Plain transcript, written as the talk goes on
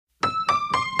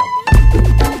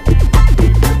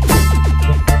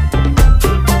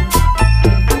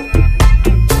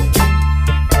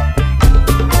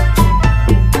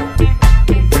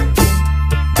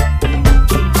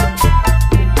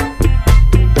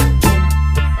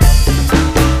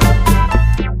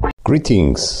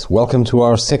Greetings! Welcome to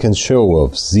our second show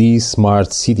of Z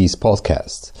Smart Cities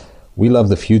podcast. We love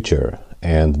the future,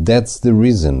 and that's the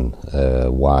reason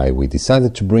why we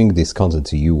decided to bring this content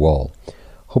to you all.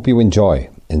 Hope you enjoy,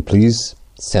 and please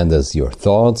send us your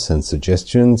thoughts and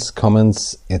suggestions,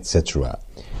 comments, etc.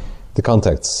 The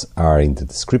contacts are in the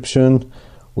description.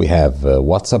 We have a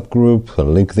WhatsApp group, a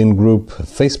LinkedIn group, a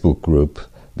Facebook group,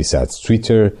 besides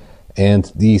Twitter,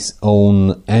 and this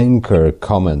own Anchor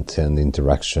comment and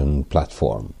interaction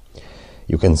platform.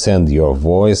 You can send your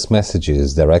voice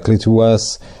messages directly to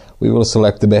us. We will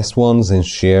select the best ones and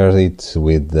share it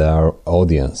with our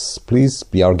audience. Please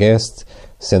be our guest,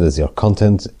 send us your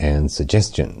content and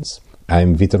suggestions.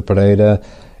 I'm Vitor Pereira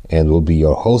and will be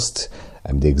your host.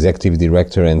 I'm the Executive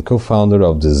Director and Co-founder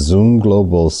of the Zoom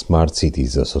Global Smart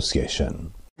Cities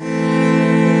Association.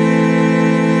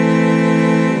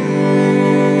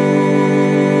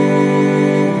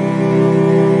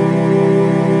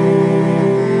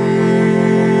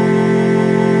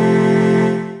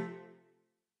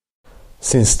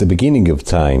 Since the beginning of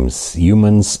times,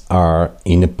 humans are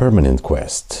in a permanent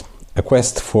quest. A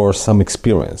quest for some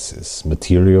experiences,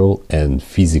 material and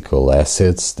physical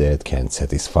assets that can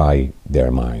satisfy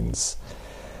their minds.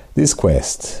 This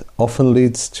quest often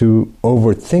leads to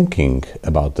overthinking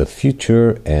about the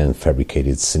future and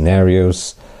fabricated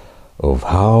scenarios of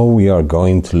how we are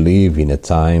going to live in a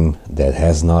time that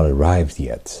has not arrived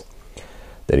yet.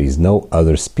 There is no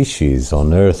other species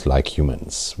on Earth like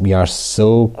humans. We are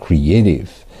so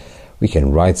creative. We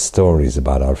can write stories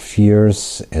about our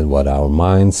fears and what our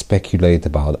minds speculate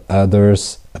about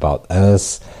others, about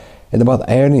us, and about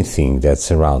anything that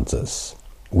surrounds us.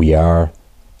 We are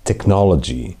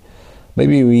technology.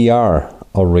 Maybe we are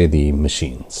already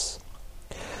machines.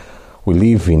 We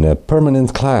live in a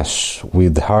permanent clash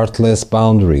with heartless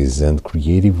boundaries and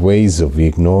creative ways of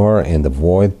ignore and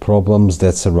avoid problems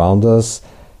that surround us,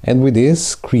 and with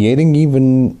this, creating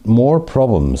even more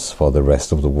problems for the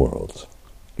rest of the world.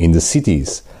 In the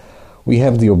cities, we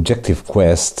have the objective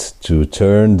quest to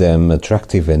turn them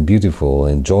attractive and beautiful,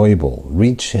 enjoyable,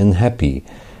 rich and happy,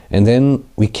 and then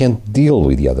we can't deal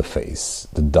with the other face,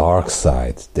 the dark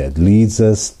side that leads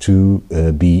us to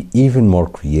be even more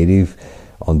creative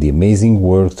on the amazing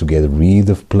work to get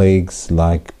rid of plagues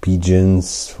like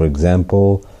pigeons, for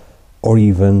example, or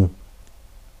even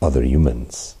other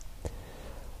humans.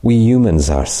 We humans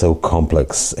are so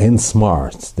complex and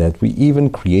smart that we even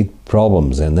create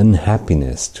problems and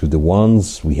unhappiness to the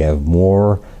ones we have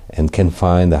more and can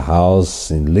find a house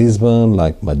in Lisbon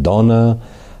like Madonna,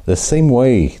 the same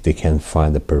way they can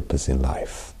find a purpose in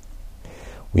life.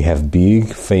 We have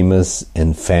big, famous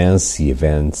and fancy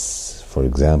events, for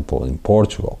example, in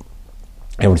Portugal.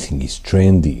 Everything is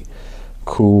trendy,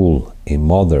 cool and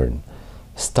modern.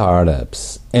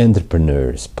 Startups,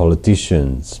 entrepreneurs,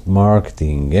 politicians,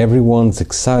 marketing, everyone's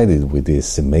excited with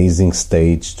this amazing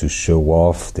stage to show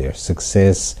off their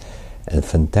success and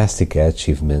fantastic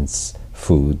achievements,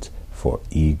 food for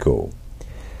ego.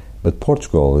 But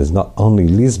Portugal is not only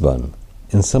Lisbon,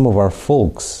 and some of our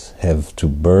folks have to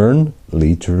burn,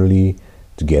 literally,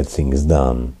 to get things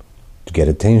done, to get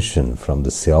attention from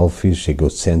the selfish,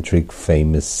 egocentric,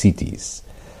 famous cities.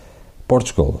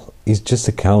 Portugal is just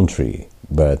a country,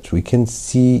 but we can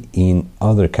see in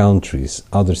other countries,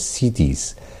 other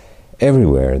cities,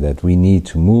 everywhere that we need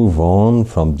to move on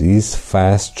from this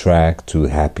fast track to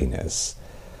happiness.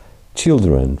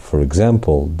 Children, for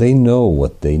example, they know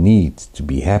what they need to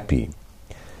be happy.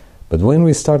 But when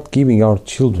we start giving our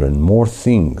children more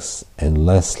things and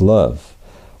less love,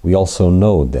 we also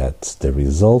know that the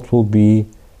result will be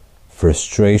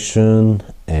frustration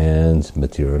and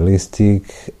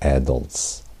materialistic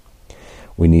adults.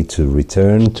 We need to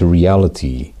return to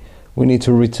reality. We need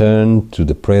to return to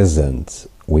the present.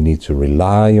 We need to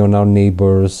rely on our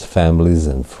neighbors, families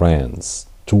and friends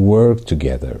to work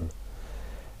together.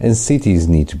 And cities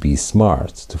need to be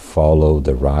smart to follow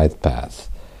the right path,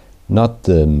 not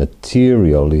the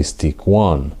materialistic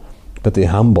one, but the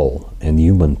humble and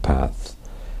human path.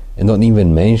 And don't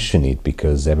even mention it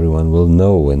because everyone will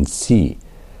know and see.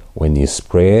 When you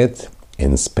spread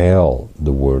and spell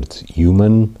the word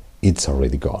human, it's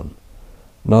already gone.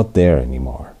 Not there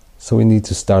anymore. So we need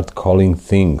to start calling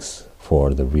things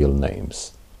for the real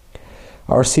names.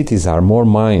 Our cities are more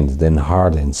mind than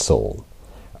heart and soul.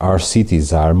 Our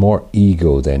cities are more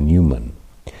ego than human.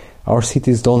 Our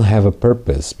cities don't have a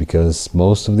purpose because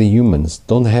most of the humans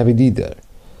don't have it either.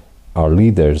 Our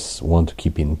leaders want to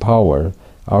keep in power.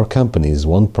 Our companies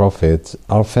want profit.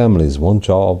 Our families want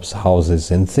jobs,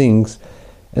 houses and things.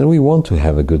 And we want to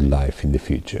have a good life in the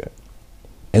future.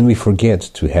 And we forget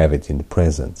to have it in the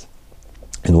present.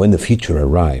 And when the future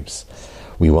arrives,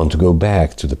 We want to go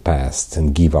back to the past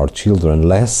and give our children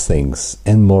less things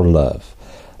and more love,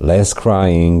 less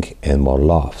crying and more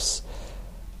laughs.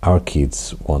 Our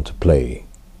kids want to play.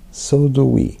 So do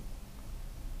we.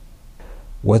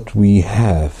 What we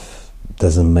have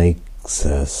doesn't make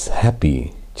us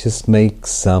happy, just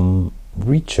makes us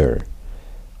richer.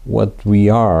 What we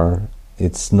are,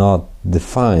 it's not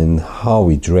defined how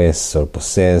we dress or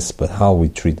possess, but how we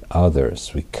treat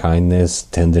others with kindness,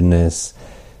 tenderness,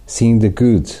 seeing the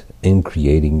good and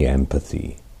creating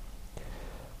empathy.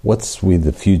 What's with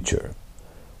the future?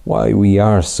 Why we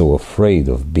are so afraid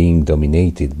of being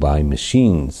dominated by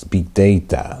machines, big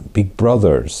data, big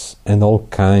brothers, and all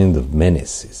kinds of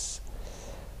menaces,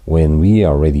 when we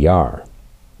already are.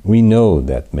 We know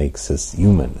that makes us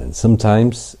human, and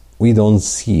sometimes we don't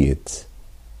see it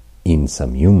in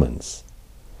some humans.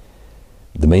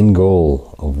 The main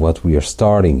goal of what we are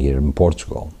starting here in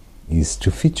Portugal is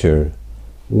to feature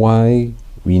why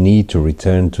we need to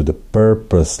return to the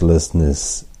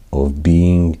purposelessness of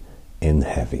being and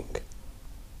having.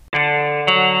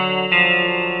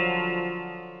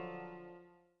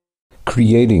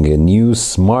 Creating a new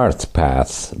smart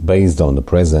path based on the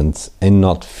present and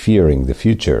not fearing the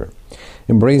future.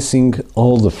 Embracing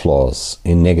all the flaws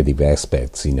and negative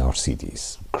aspects in our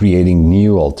cities. Creating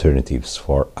new alternatives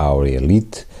for our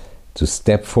elite to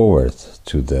step forward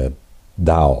to the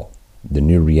DAO, the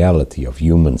new reality of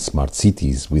human smart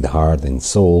cities with heart and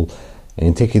soul,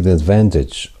 and taking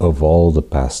advantage of all the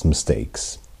past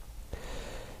mistakes.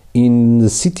 In the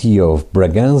city of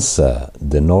Bragança,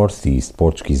 the northeast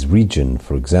Portuguese region,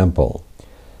 for example,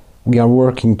 we are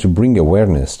working to bring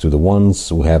awareness to the ones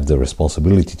who have the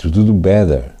responsibility to do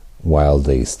better while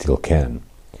they still can.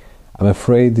 I'm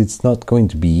afraid it's not going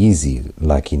to be easy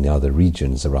like in other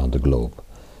regions around the globe,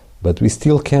 but we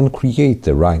still can create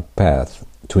the right path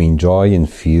to enjoy and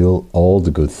feel all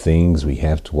the good things we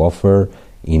have to offer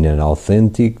in an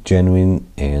authentic, genuine,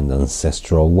 and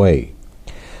ancestral way.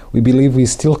 We believe we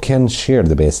still can share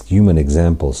the best human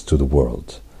examples to the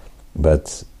world.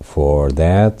 But for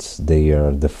that, they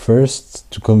are the first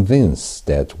to convince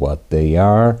that what they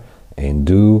are and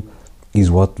do is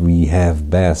what we have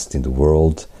best in the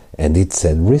world, and it's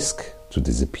at risk to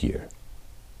disappear.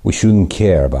 We shouldn't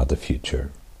care about the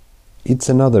future. It's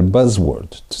another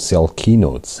buzzword to sell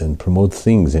keynotes and promote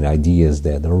things and ideas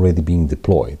that are already being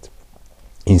deployed.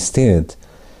 Instead,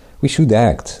 we should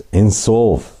act and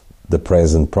solve the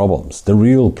present problems, the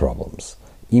real problems,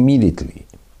 immediately,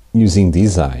 using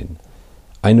design,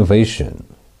 innovation,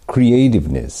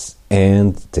 creativeness,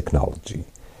 and technology,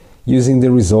 using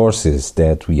the resources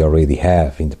that we already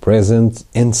have in the present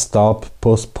and stop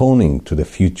postponing to the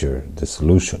future the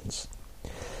solutions.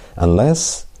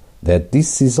 Unless that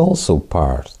this is also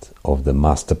part of the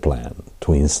master plan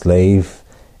to enslave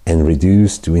and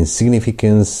reduce to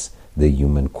insignificance the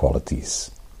human qualities.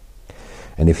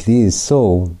 And if it is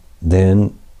so,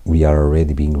 then we are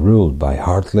already being ruled by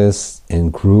heartless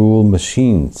and cruel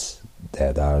machines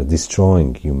that are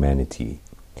destroying humanity.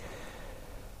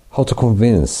 How to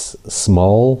convince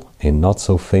small and not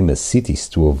so famous cities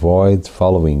to avoid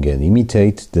following and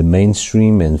imitate the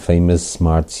mainstream and famous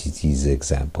smart cities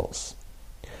examples.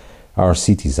 Our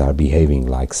cities are behaving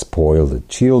like spoiled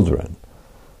children.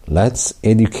 Let's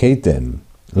educate them.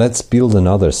 Let's build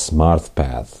another smart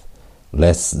path.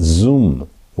 Let's zoom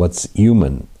what's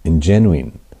human and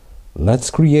genuine.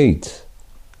 Let's create.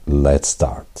 Let's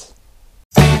start.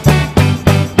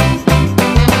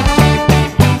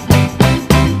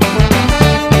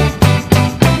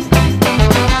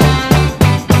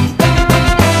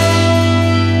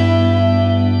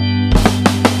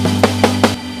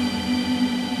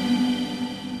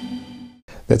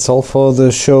 That's all for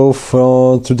the show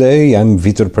for today. I'm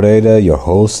Vitor Pereira, your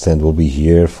host, and will be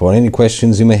here for any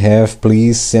questions you may have.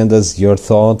 Please send us your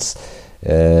thoughts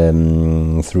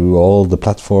through all the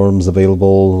platforms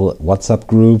available, WhatsApp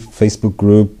group, Facebook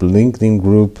group, LinkedIn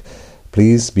group.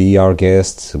 Please be our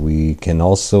guest. We can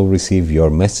also receive your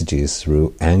messages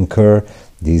through Anchor,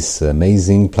 this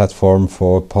amazing platform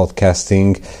for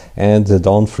podcasting. And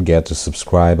don't forget to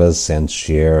subscribe us and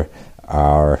share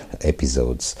our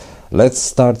episodes. Let's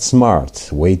start smart.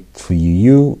 Wait for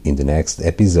you in the next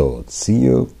episode. See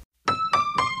you.